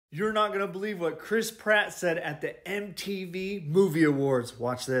You're not going to believe what Chris Pratt said at the MTV Movie Awards.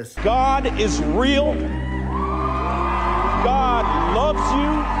 Watch this. God is real. God loves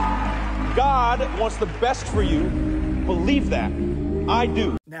you. God wants the best for you. Believe that. I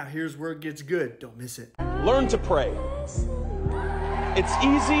do. Now here's where it gets good. Don't miss it. Learn to pray. It's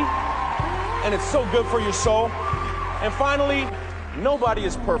easy and it's so good for your soul. And finally, nobody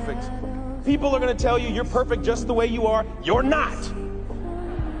is perfect. People are going to tell you you're perfect just the way you are. You're not.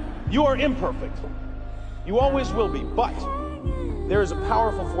 You are imperfect. You always will be, but there is a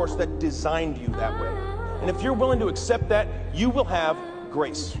powerful force that designed you that way. And if you're willing to accept that, you will have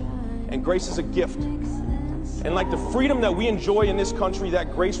grace. And grace is a gift. And like the freedom that we enjoy in this country,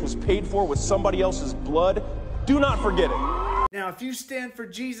 that grace was paid for with somebody else's blood. Do not forget it. Now, if you stand for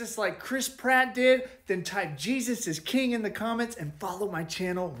Jesus like Chris Pratt did, then type Jesus is King in the comments and follow my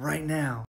channel right now.